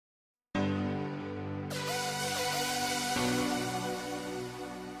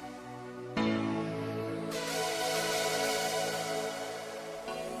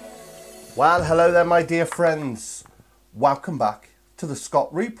Well, hello there, my dear friends. Welcome back to the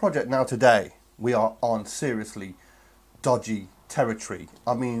Scott Reed Project. Now today, we are on seriously dodgy territory.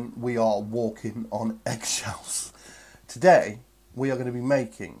 I mean, we are walking on eggshells. Today, we are going to be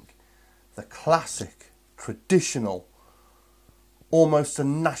making the classic, traditional, almost a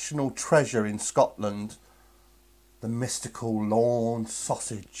national treasure in Scotland, the mystical Lorne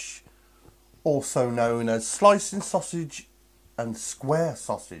sausage, also known as slicing sausage and square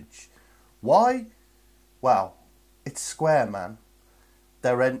sausage. Why? Well, it's square, man.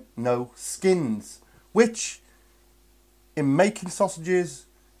 There ain't no skins, which in making sausages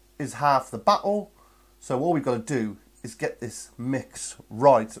is half the battle. So all we've got to do is get this mix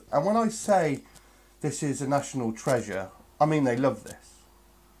right. And when I say this is a national treasure, I mean they love this.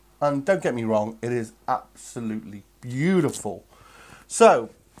 And don't get me wrong, it is absolutely beautiful.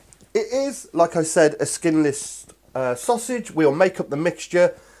 So it is, like I said, a skinless sausage. We'll make up the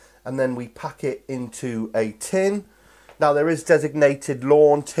mixture and then we pack it into a tin. Now there is designated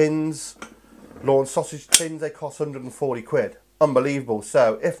Lorne tins, Lorne sausage tins. They cost 140 quid. Unbelievable.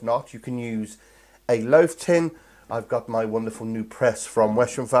 So if not, you can use a loaf tin. I've got my wonderful new press from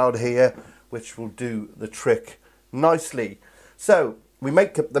Westenfeld here, which will do the trick nicely. So we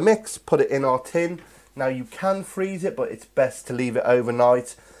make up the mix, put it in our tin. Now you can freeze it, but it's best to leave it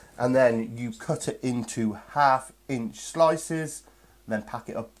overnight. And then you cut it into 1/2 inch slices. Then pack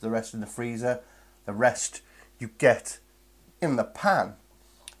it up the rest in the freezer. The rest you get in the pan.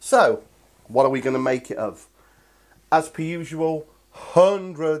 So what are we going to make it of? As per usual,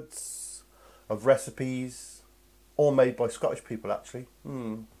 hundreds of recipes, all made by Scottish people actually.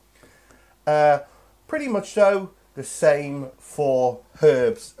 Pretty much so the same for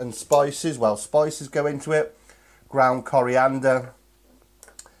herbs and spices. Well, spices go into it: ground coriander,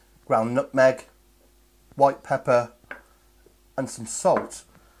 ground nutmeg, white pepper, and some salt.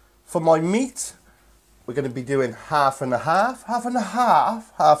 For my meat, we're going to be doing half and a half.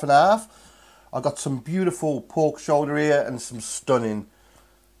 I got some beautiful pork shoulder here and some stunning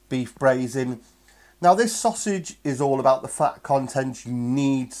beef braising. Now this sausage is all about the fat content. You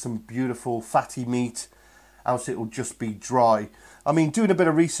need some beautiful fatty meat, else it will just be dry. I mean, doing a bit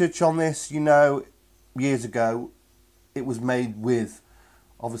of research on this, you know, years ago, it was made with,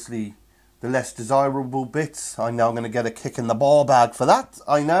 obviously, the less desirable bits. I know I'm going to get a kick in the ball bag for that,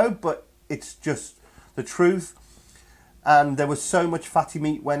 I know, but it's just the truth. And there was so much fatty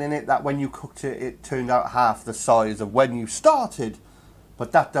meat went in it that when you cooked it, it turned out half the size of when you started.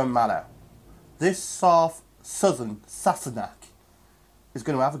 But that don't matter. This soft southern Sassenach is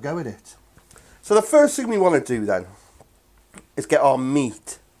going to have a go at it. So the first thing we want to do then is get our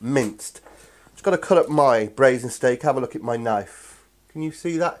meat minced. Just got to cut up my braising steak. Have a look at my knife. Can you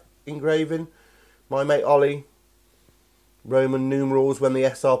see that engraving? My mate Ollie, Roman numerals when the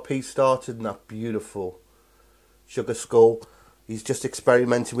SRP started, and that beautiful sugar skull. He's just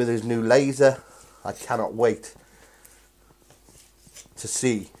experimenting with his new laser. I cannot wait to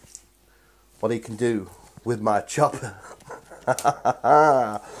see what he can do with my chopper.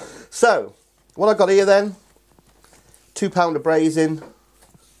 So what I got here then: 2 pound of braising,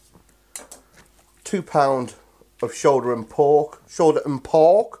 2 pound of shoulder of pork.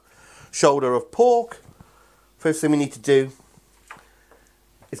 First thing we need to do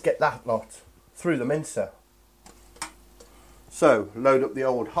is get that lot through the mincer. So load up the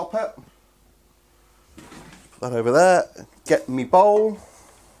old hopper, put that over there, get me bowl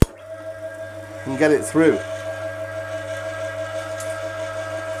and get it through.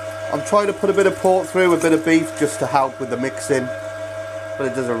 I'm trying to put a bit of pork through, a bit of beef, just to help with the mixing, but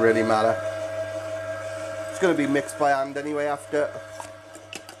it doesn't really matter. It's going to be mixed by hand anyway after.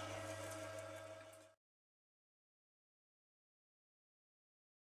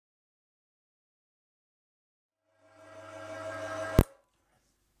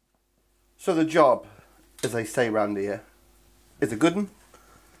 So the job, as they say round here, is a good one.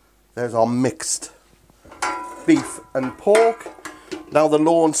 There's our mixed beef and pork. Now the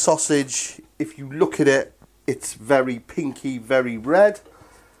Lorne sausage, if you look at it, it's very pinky, very red.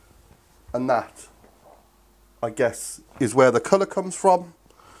 And that, I guess, is where the colour comes from.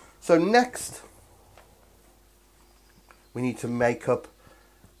 So next, we need to make up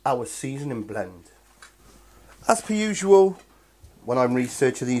our seasoning blend. As per usual, when I'm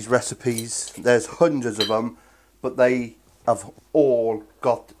researching these recipes, there's hundreds of them, but they have all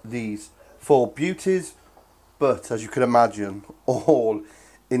got these 4 beauties, but as you can imagine, all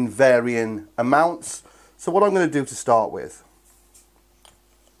in varying amounts. So what I'm going to do to start with,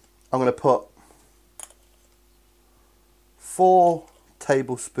 I'm going to put 4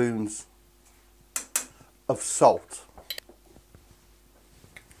 tablespoons of salt.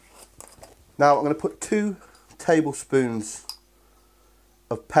 Now I'm going to put 2 tablespoons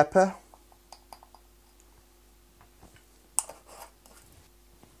of pepper,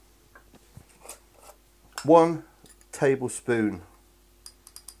 1 tablespoon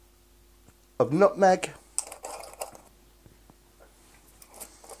of nutmeg.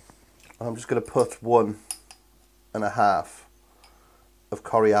 I'm just going to put 1.5 of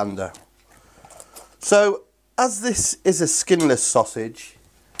coriander. So as this is a skinless sausage,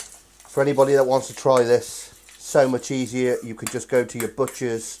 for anybody that wants to try this, so much easier. You could just go to your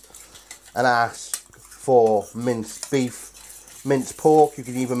butcher's and ask for minced beef, minced pork. You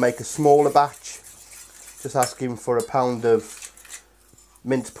can even make a smaller batch. Just ask him for a pound of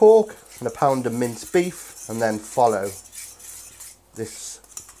minced pork and a pound of minced beef, and then follow this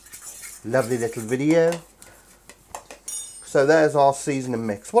lovely little video. So there's our seasoning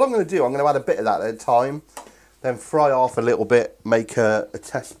mix. What I'm going to do, I'm going to add a bit of that at a time, then fry off a little bit, make a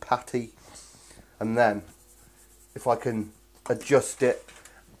test patty, and then if I can adjust it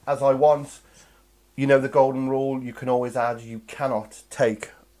as I want, you know the golden rule, you can always add, you cannot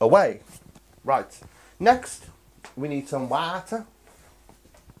take away. Right, next we need some water.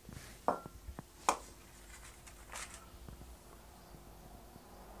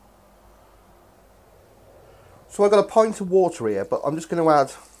 So I've got a pint of water here, but I'm just going to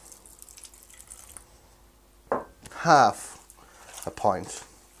add half a pint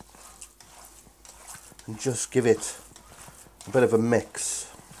and just give it a bit of a mix.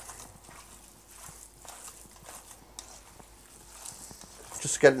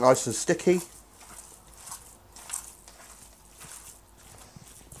 Just to get it nice and sticky.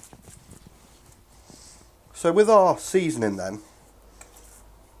 So with our seasoning then,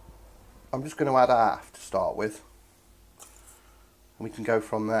 I'm just going to add half to start with, and we can go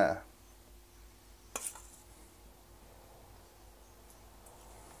from there.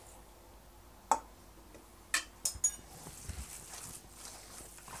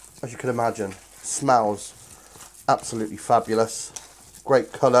 As you can imagine, smells absolutely fabulous.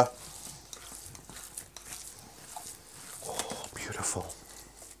 Great colour. Oh, beautiful.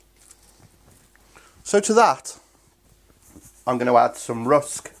 So to that, I'm going to add some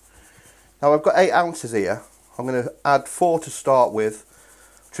rusk. Now I've got 8 ounces here. I'm going to add 4 to start with.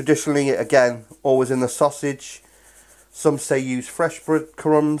 Traditionally, again, always in the sausage. Some say use fresh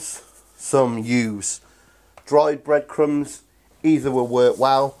breadcrumbs, some use dried breadcrumbs. Either will work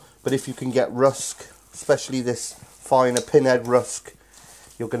well, but if you can get rusk, especially this finer pinhead rusk,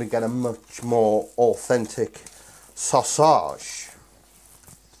 you're going to get a much more authentic sausage.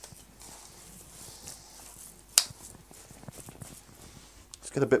 Let's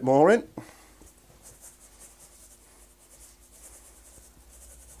get a bit more in.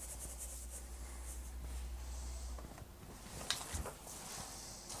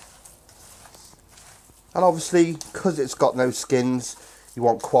 And obviously, because it's got no skins, you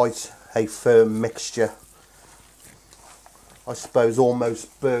want quite a firm mixture. I suppose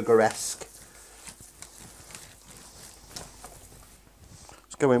almost burger-esque.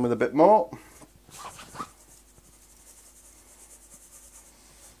 Let's go in with a bit more.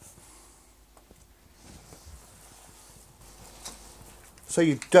 So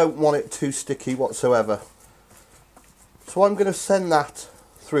you don't want it too sticky whatsoever. So I'm going to send that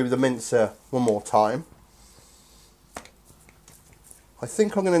through the mincer one more time. I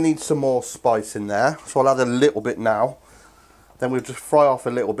think I'm going to need some more spice in there, so I'll add a little bit now. Then we'll just fry off a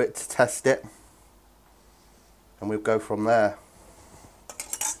little bit to test it, and we'll go from there.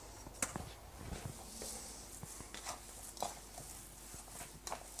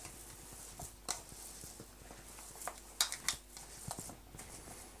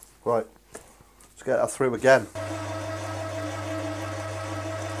 Right, let's get that through again.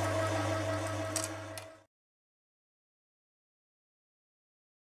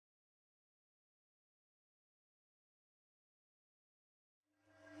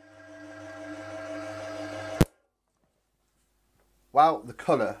 Well, the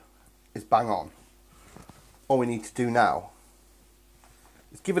colour is bang on. All we need to do now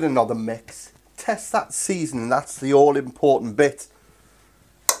is give it another mix, test that seasoning, that's the all important bit.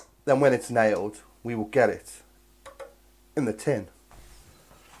 Then when it's nailed, we will get it in the tin.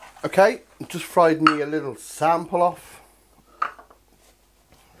 Okay, just fried me a little sample off.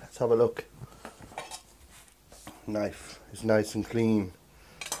 Let's have a look. Knife is nice and clean.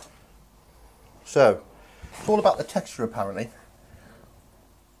 So, it's all about the texture apparently.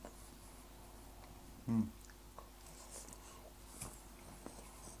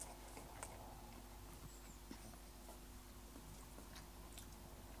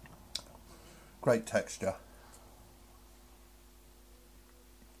 Great texture.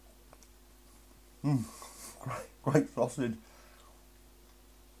 Great sausage.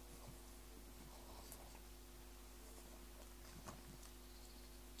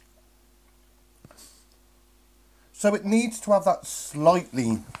 So it needs to have that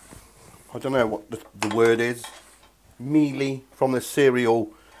slightly, I don't know what the word is, mealy from the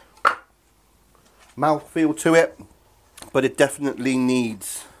cereal mouthfeel to it, but it definitely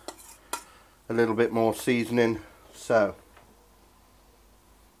needs a little bit more seasoning. So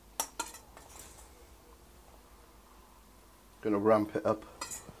going to ramp it up.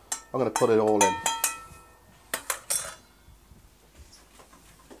 I'm going to put it all in.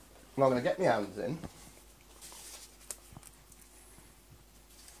 I'm going to get my hands in.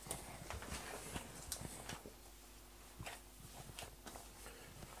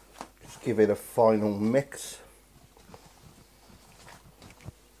 Just give it a final mix.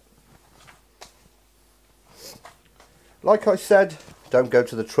 Like I said, don't go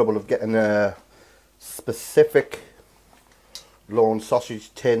to the trouble of getting a specific Lorne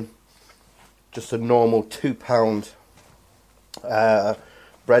sausage tin. Just a normal £2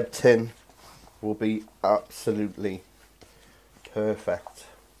 bread tin will be absolutely perfect.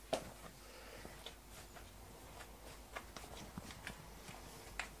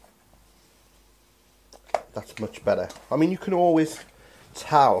 That's much better. I mean, you can always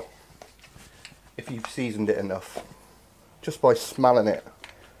tell if you've seasoned it enough just by smelling it.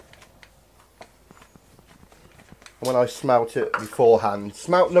 And when I smelt it beforehand,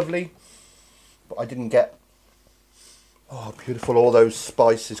 smelt lovely, but I didn't get, oh beautiful, all those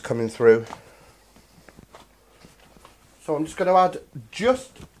spices coming through. So I'm just going to add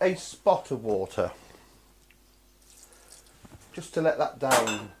just a spot of water, just to let that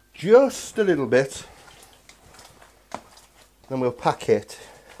down just a little bit. Then we'll pack it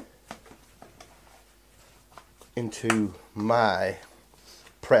into my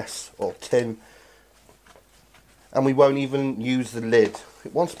press or tin, and we won't even use the lid.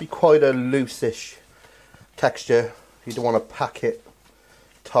 It wants to be quite a loose-ish texture. You don't want to pack it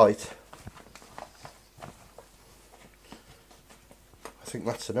tight. I think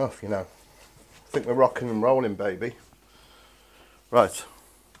that's enough, you know. I think we're rocking and rolling, baby. Right,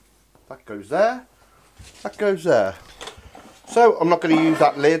 that goes there, that goes there. So I'm not going to use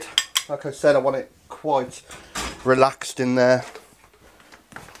that lid. Like I said, I want it quite relaxed in there.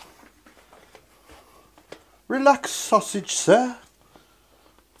 Relaxed sausage, sir.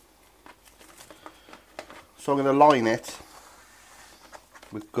 So I'm going to line it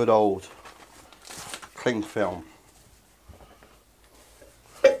with good old cling film.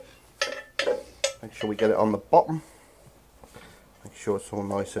 Make sure we get it on the bottom. Make sure it's all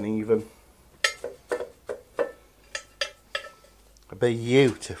nice and even.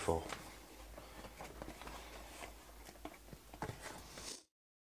 Beautiful.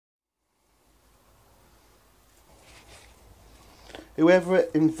 Whoever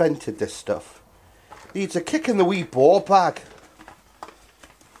invented this stuff needs a kick in the wee ball bag.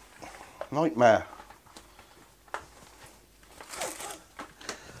 Nightmare.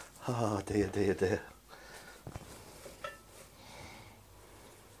 Oh dear, dear, dear.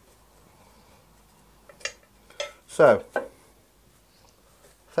 So,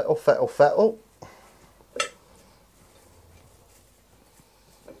 fettle, fettle, fettle.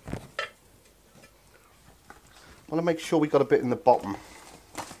 I want to make sure we got a bit in the bottom.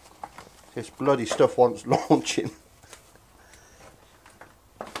 This bloody stuff wants launching.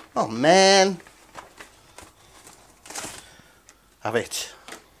 Oh man. Have it.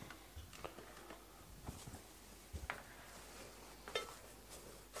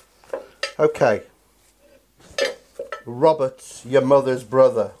 Okay. Robert's your mother's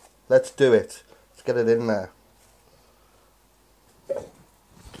brother. Let's do it. Let's get it in there.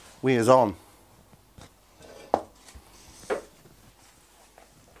 We is on.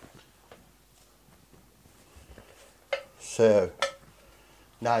 So,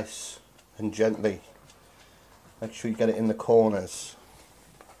 nice and gently. Make sure you get it in the corners.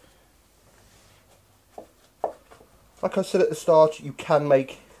 Like I said at the start, you can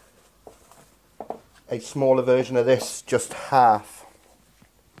make a smaller version of this, just half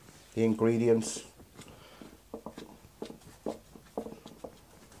the ingredients.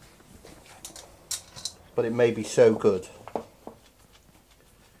 But it may be so good,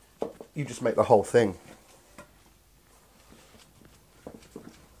 you just make the whole thing.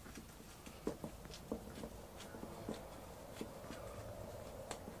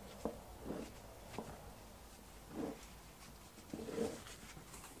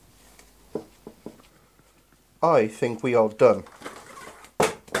 I think we are done.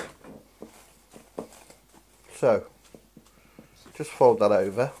 So, just fold that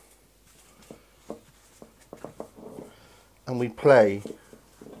over. and we play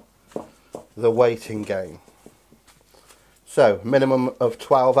the waiting game. So minimum of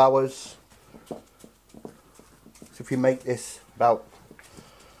 12 hours. So if you make this about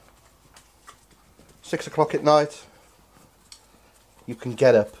 6 o'clock at night, you can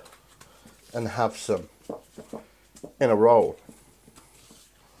get up and have some in a roll.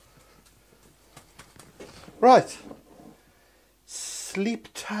 Right, sleep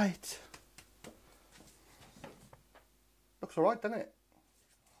tight. Looks alright, doesn't it?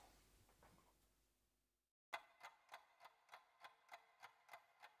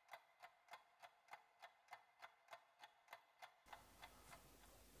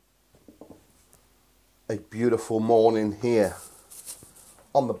 A beautiful morning here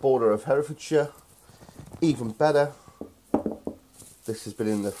on the border of Herefordshire. Even better, this has been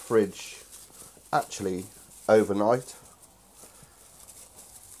in the fridge actually overnight.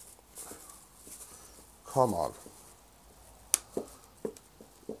 Come on.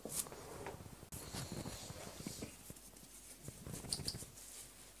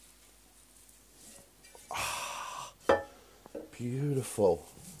 Beautiful.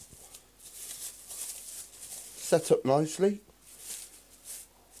 Set up nicely.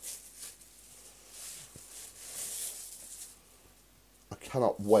 I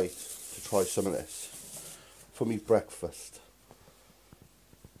cannot wait to try some of this for me breakfast.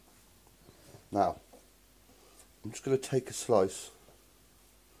 Now, I'm just going to take a slice,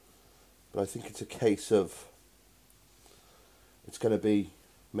 but I think it's a case of it's going to be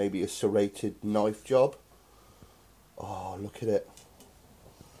maybe a serrated knife job. Oh, look at it.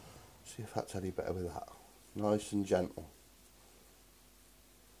 See if that's any better with that. Nice and gentle.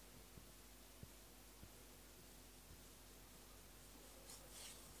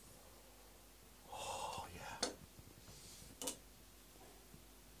 Oh, yeah.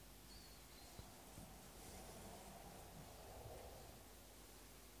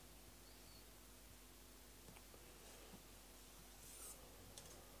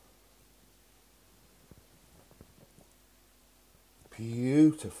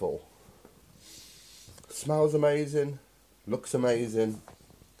 Beautiful. Smells amazing, looks amazing.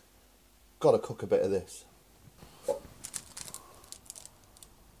 Gotta cook a bit of this.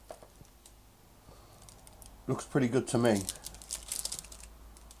 Looks pretty good to me.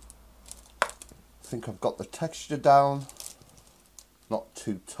 I think I've got the texture down, not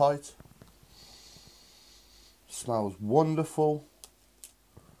too tight. Smells wonderful.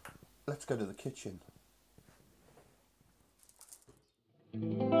 Let's go to the kitchen.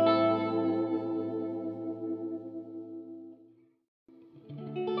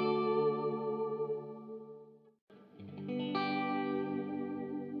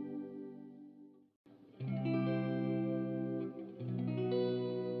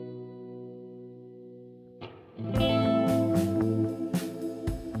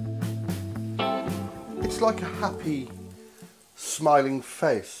 It's like a happy, smiling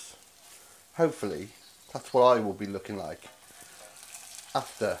face. Hopefully, that's what I will be looking like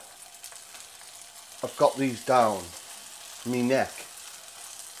after I've got these down me neck.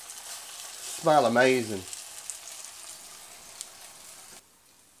 Smell amazing.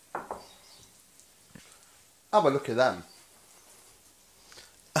 Have a look at them.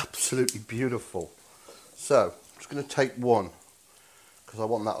 Absolutely beautiful. So, I'm just going to take one because I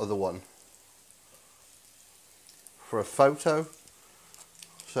want that other one for a photo.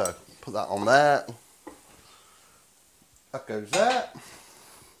 So, put that on there. That goes there.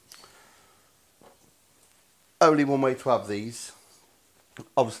 Only one way to have these.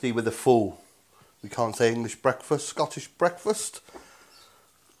 Obviously with a full, we can't say English breakfast, Scottish breakfast.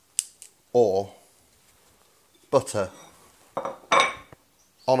 Or butter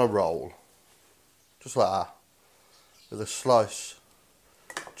on a roll. Just like that. With a slice.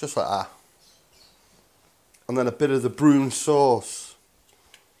 Just like that. And then a bit of the brown sauce.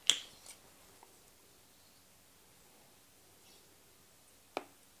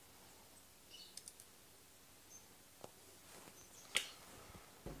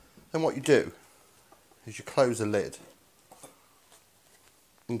 Then what you do is you close the lid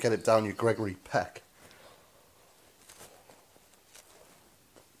and get it down your Gregory Peck.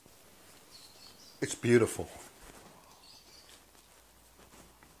 It's beautiful.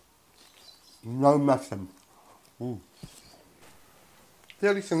 No messing. The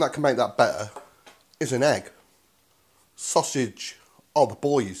only thing that can make that better is an egg. Sausage are the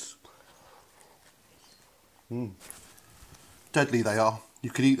boys. Deadly they are. You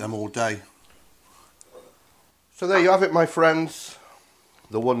could eat them all day. So there you have it, my friends.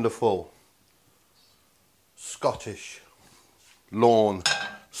 The wonderful Scottish Lorne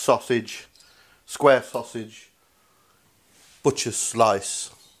sausage, square sausage, butcher's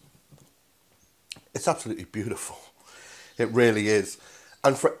slice. It's absolutely beautiful. It really is.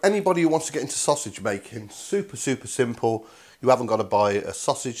 And for anybody who wants to get into sausage making, super, super simple. You haven't got to buy a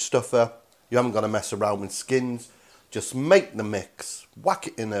sausage stuffer. You haven't got to mess around with skins. Just make the mix, whack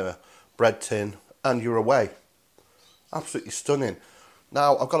it in a bread tin, and you're away. Absolutely stunning.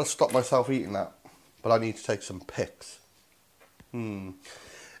 Now, I've got to stop myself eating that, but I need to take some pics.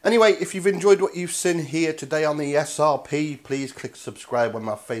 Anyway, if you've enjoyed what you've seen here today on the SRP, please click subscribe when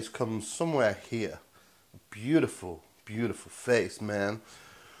my face comes somewhere here. Beautiful, beautiful face, man.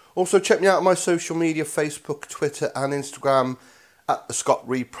 Also, check me out on my social media, Facebook, Twitter and Instagram at the Scott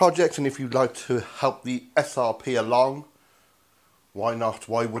Reed Project. And if you'd like to help the SRP along, why not?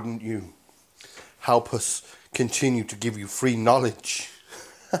 Why wouldn't you help us continue to give you free knowledge?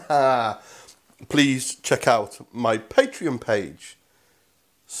 Please check out my Patreon page.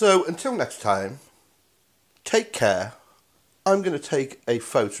 So until next time, take care. I'm going to take a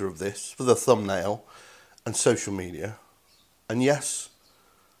photo of this for the thumbnail and social media. And yes,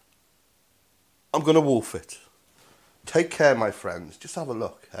 I'm going to wolf it. Take care, my friends. Just have a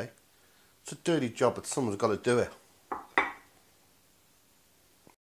look, eh? It's a dirty job, but someone's got to do it.